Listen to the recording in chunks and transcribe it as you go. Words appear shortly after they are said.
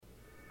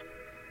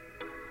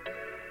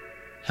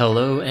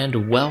Hello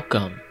and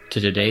welcome to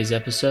today's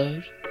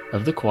episode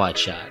of the Quad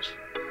Shot,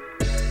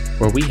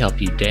 where we help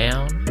you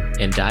down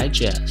and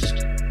digest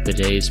the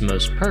day's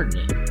most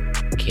pertinent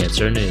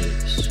cancer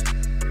news.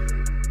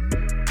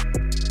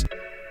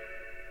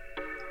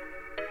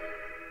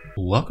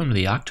 Welcome to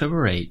the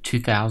October 8,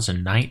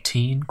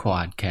 2019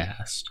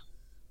 Quadcast.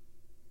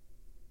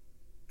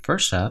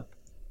 First up,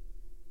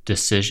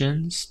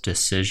 decisions.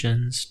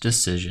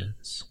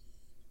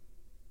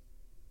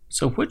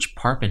 So which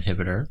PARP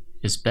inhibitor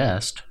is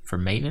best for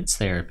maintenance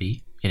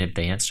therapy in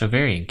advanced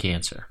ovarian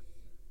cancer?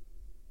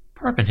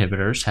 PARP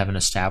inhibitors have an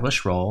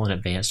established role in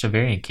advanced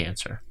ovarian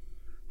cancer.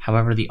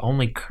 However, the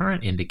only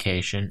current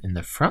indication in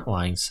the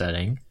frontline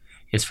setting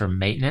is for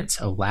maintenance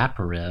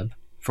olaparib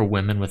for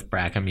women with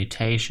BRCA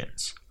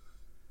mutations.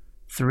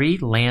 3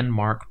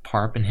 landmark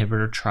PARP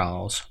inhibitor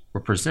trials were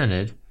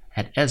presented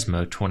at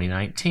ESMO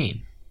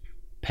 2019.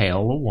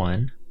 Paola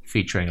 1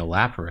 featuring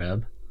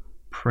olaparib,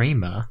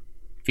 Prima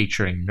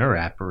featuring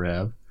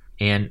niraparib,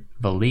 and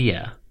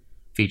Valia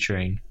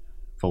featuring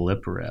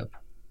veliparib.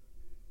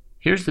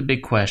 Here's the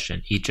big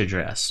question each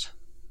addressed,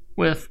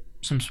 with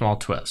some small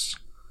twists.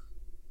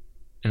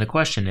 And the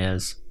question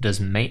is, does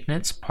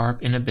maintenance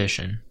PARP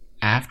inhibition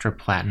after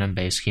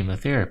platinum-based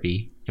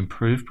chemotherapy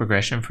improve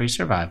progression-free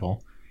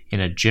survival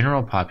in a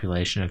general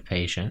population of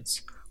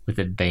patients with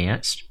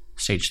advanced,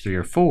 stage 3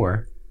 or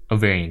 4,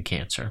 ovarian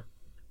cancer?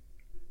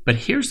 But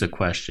here's the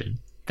question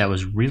that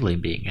was really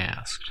being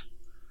asked.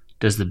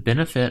 Does the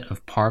benefit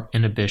of PARP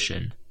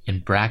inhibition in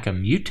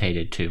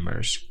BRCA-mutated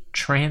tumors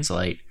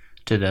translate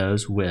to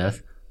those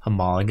with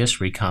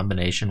homologous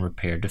recombination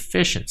repair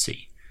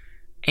deficiency?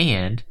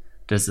 And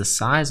does the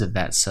size of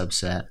that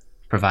subset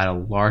provide a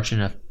large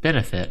enough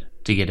benefit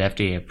to get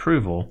FDA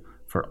approval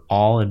for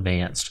all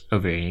advanced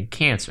ovarian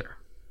cancer?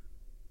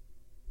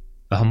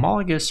 The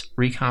homologous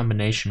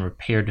recombination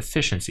repair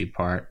deficiency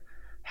part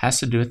has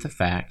to do with the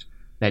fact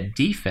that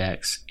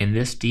defects in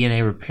this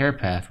DNA repair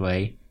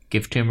pathway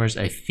give tumors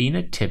a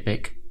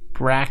phenotypic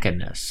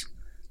BRCA-ness.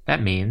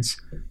 That means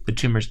the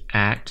tumors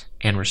act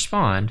and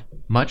respond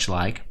much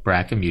like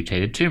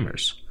BRCA-mutated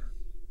tumors.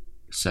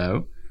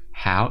 So,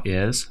 how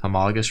is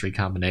homologous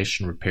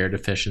recombination repair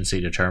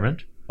deficiency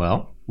determined?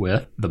 Well,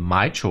 with the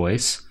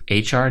MyChoice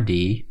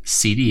HRD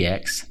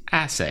CDX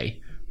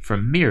assay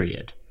from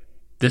Myriad.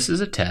 This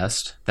is a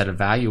test that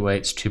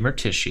evaluates tumor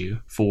tissue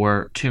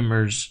for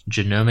tumors'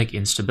 genomic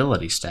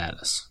instability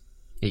status.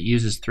 It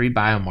uses 3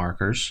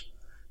 biomarkers,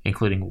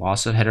 including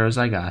loss of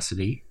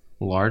heterozygosity,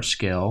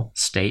 large-scale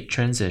state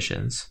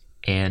transitions,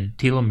 and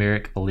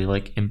telomeric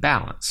allelic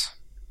imbalance.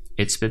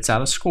 It spits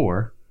out a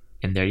score,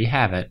 and there you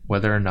have it,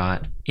 whether or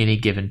not any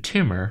given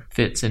tumor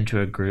fits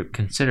into a group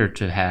considered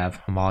to have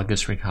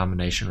homologous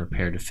recombination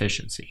repair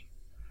deficiency.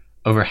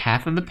 Over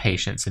half of the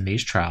patients in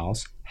these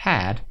trials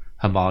had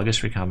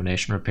homologous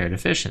recombination repair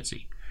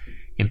deficiency.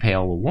 In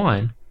Paola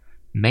 1,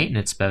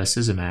 maintenance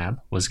bevacizumab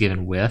was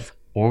given with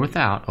or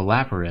without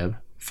olaparib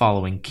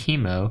following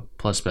chemo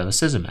plus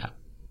bevacizumab.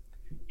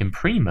 In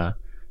Prima,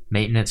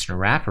 maintenance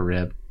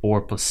niraparib or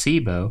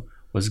placebo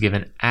was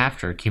given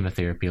after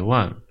chemotherapy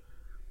alone.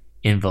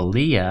 In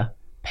Valia,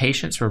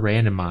 patients were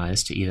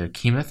randomized to either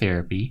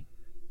chemotherapy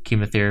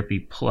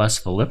plus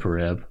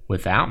veliparib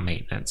without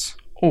maintenance,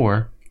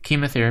 or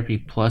chemotherapy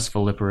plus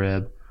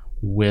veliparib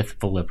with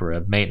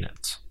veliparib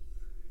maintenance.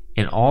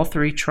 In all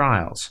 3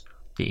 trials,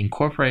 the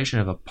incorporation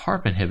of a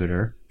PARP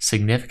inhibitor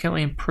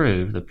significantly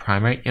improved the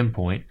primary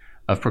endpoint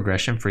of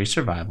progression-free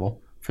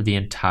survival for the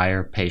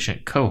entire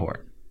patient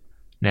cohort.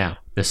 Now,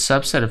 the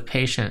subset of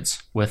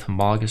patients with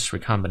homologous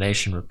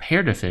recombination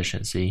repair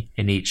deficiency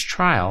in each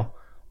trial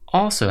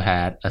also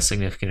had a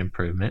significant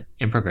improvement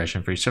in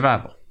progression-free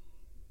survival.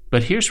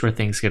 But here's where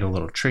things get a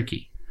little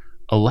tricky.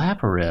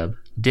 Olaparib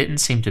didn't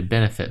seem to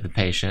benefit the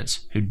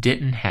patients who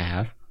didn't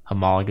have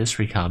homologous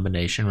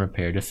recombination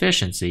repair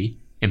deficiency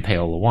in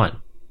Paola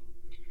 1.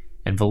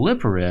 And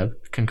veliparib,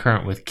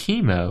 concurrent with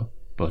chemo,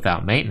 but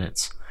without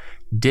maintenance,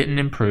 didn't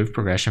improve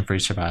progression-free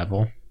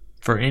survival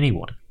for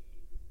anyone.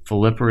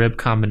 Veliparib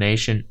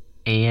combination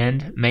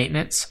and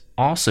maintenance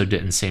also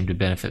didn't seem to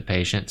benefit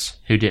patients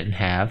who didn't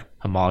have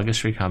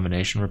homologous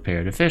recombination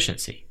repair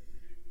deficiency.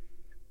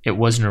 It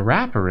was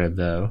niraparib,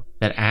 though,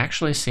 that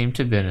actually seemed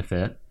to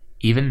benefit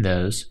even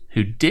those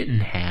who didn't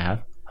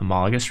have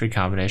homologous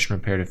recombination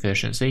repair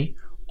deficiency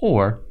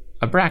or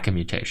a BRCA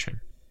mutation.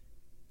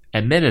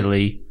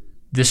 Admittedly,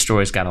 this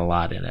story's got a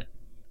lot in it.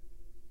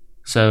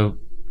 So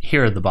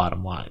here are the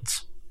bottom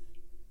lines.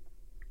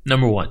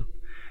 Number 1,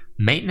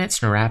 maintenance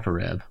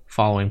niraparib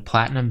following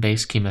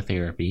platinum-based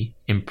chemotherapy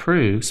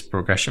improves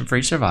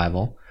progression-free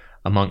survival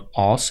among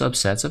all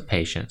subsets of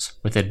patients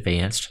with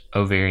advanced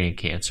ovarian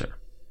cancer.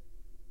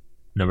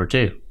 Number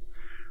 2,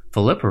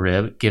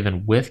 veliparib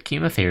given with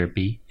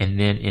chemotherapy and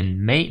then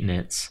in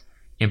maintenance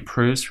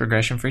improves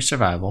progression-free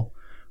survival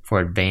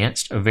for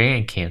advanced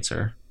ovarian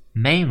cancer,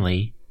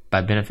 mainly by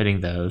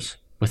benefiting those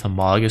with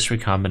homologous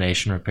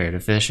recombination repair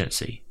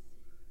deficiency.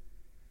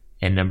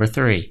 And number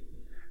 3,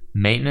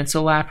 maintenance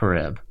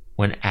olaparib,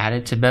 when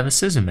added to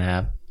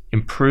bevacizumab,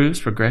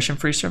 improves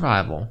progression-free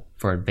survival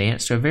for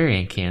advanced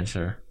ovarian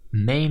cancer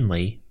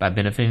mainly by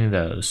benefiting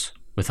those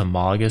with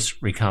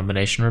homologous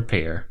recombination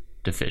repair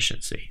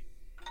deficiency.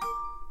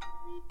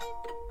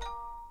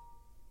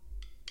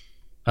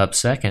 Up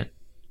second,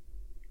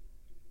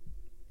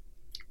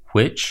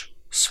 which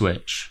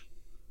switch?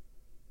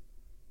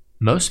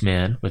 Most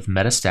men with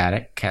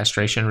metastatic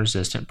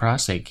castration-resistant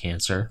prostate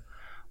cancer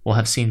will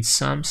have seen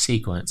some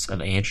sequence of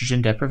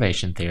androgen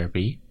deprivation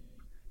therapy,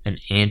 an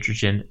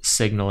androgen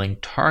signaling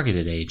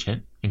targeted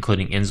agent,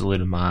 including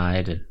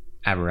enzalutamide and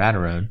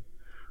abiraterone,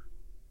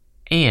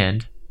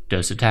 and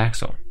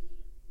docetaxel.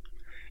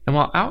 And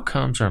while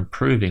outcomes are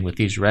improving with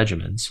these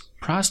regimens,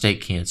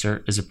 prostate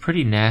cancer is a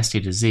pretty nasty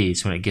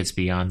disease when it gets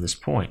beyond this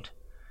point.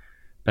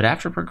 But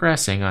after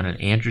progressing on an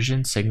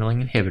androgen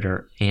signaling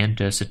inhibitor and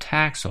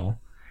docetaxel,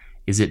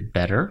 is it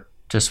better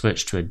to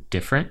switch to a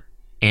different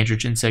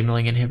androgen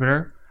signaling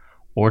inhibitor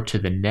or to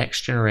the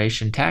next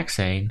generation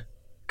taxane,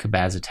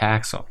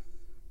 Cabazitaxel?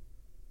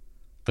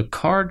 The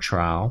CARD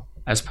trial,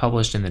 as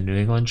published in the New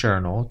England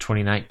Journal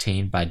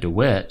 2019 by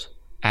DeWitt,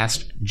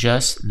 asked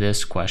just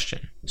this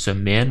question. So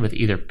men with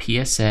either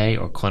PSA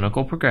or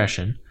clinical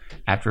progression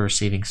after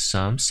receiving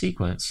some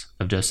sequence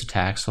of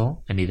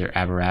docetaxel and either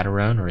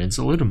abiraterone or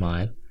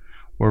enzalutamide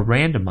were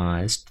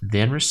randomized to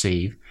then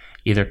receive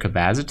either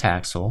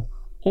cabazitaxel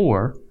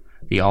or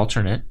the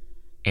alternate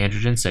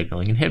androgen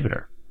signaling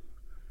inhibitor.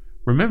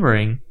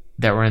 Remembering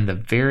that we're in the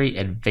very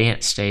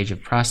advanced stage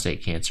of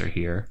prostate cancer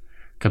here,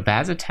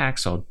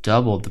 cabazitaxel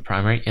doubled the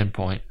primary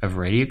endpoint of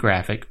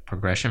radiographic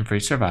progression-free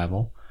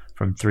survival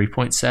from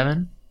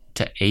 3.7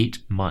 to 8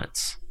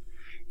 months.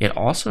 It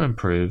also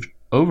improved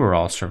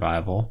overall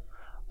survival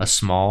a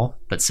small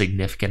but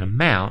significant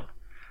amount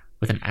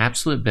with an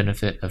absolute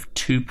benefit of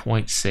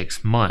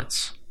 2.6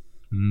 months,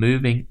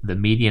 moving the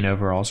median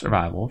overall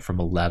survival from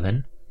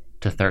 11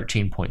 to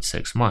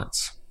 13.6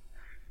 months.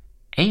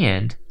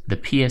 And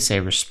the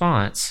PSA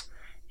response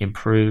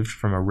improved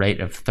from a rate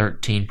of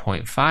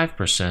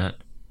 13.5%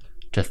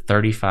 to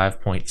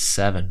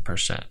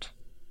 35.7%.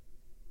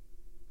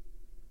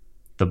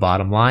 The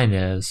bottom line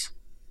is,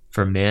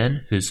 for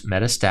men whose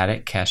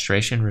metastatic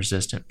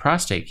castration-resistant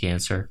prostate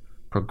cancer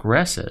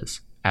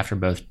progresses after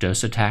both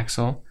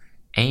docetaxel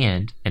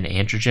and an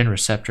androgen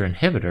receptor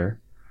inhibitor,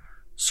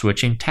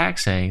 switching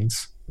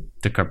taxanes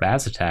to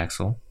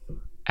cabazitaxel,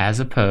 as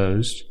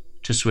opposed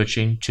to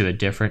switching to a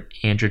different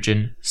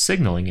androgen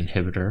signaling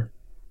inhibitor,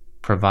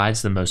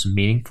 provides the most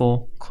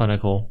meaningful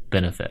clinical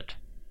benefit.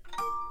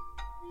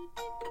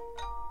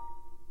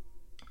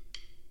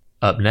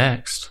 Up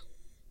next,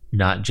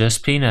 not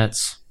just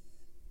peanuts.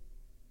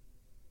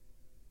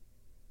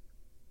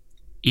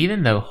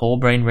 Even though whole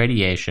brain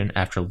radiation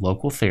after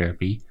local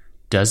therapy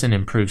doesn't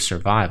improve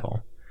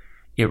survival,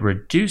 it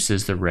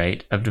reduces the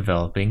rate of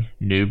developing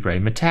new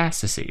brain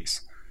metastases,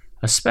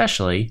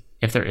 especially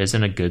if there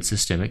isn't a good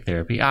systemic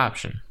therapy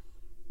option.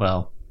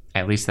 Well,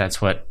 at least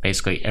that's what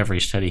basically every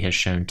study has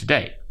shown to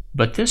date.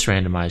 But this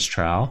randomized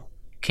trial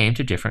came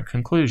to different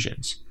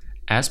conclusions,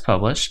 as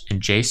published in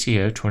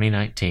JCO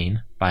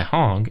 2019 by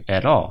Hong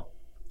et al.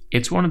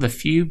 It's one of the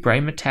few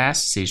brain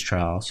metastases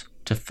trials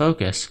to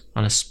focus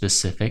on a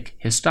specific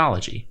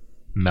histology,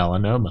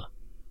 melanoma.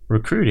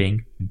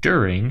 Recruiting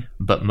during,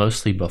 but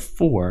mostly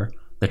before,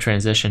 the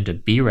transition to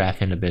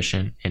BRAF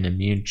inhibition and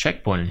immune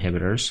checkpoint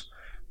inhibitors,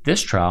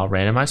 this trial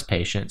randomized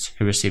patients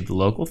who received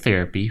local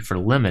therapy for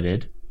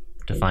limited,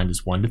 defined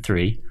as 1 to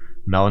 3,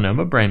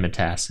 melanoma brain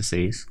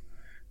metastases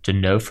to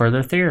no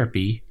further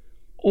therapy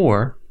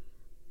or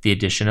the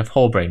addition of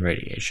whole brain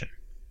radiation.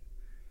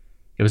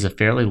 It was a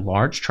fairly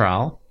large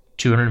trial,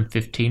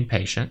 215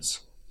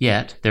 patients,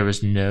 yet there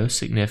was no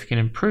significant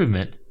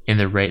improvement in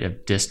the rate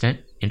of distant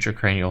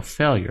intracranial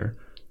failure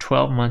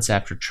 12 months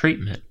after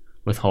treatment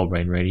with whole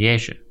brain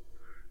radiation,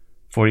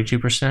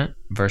 42%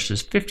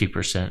 versus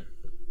 50%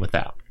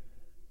 without.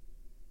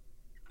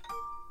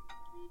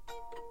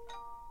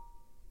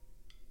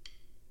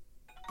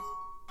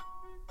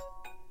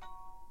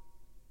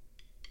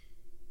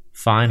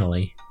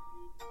 Finally,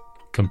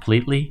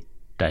 completely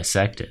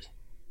dissected.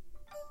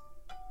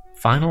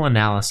 Final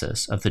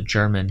analysis of the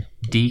German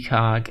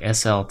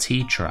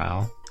DCOG-SLT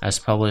trial, as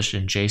published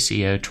in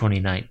JCO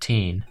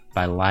 2019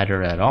 by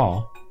Leiter et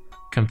al.,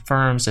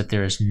 confirms that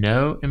there is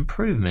no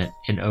improvement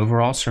in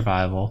overall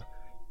survival,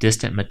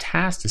 distant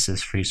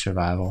metastasis-free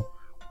survival,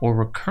 or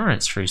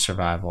recurrence-free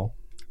survival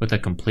with a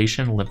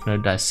completion lymph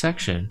node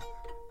dissection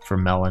for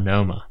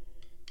melanoma,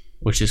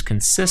 which is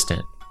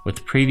consistent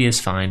with previous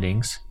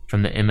findings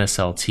from the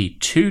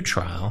MSLT2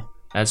 trial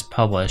as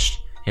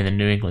published in the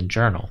New England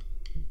Journal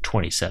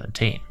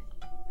 2017.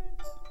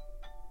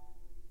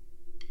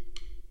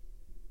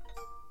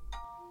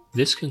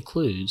 This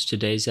concludes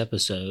today's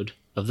episode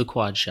of The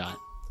Quad Shot.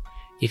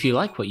 If you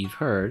like what you've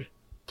heard,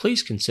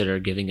 please consider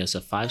giving us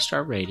a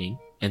 5-star rating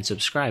and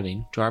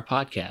subscribing to our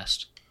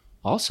podcast.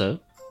 Also,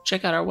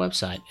 check out our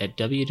website at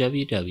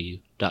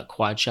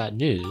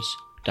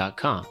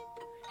www.quadshotnews.com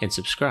and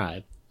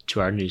subscribe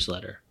to our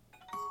newsletter.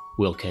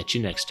 We'll catch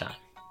you next time.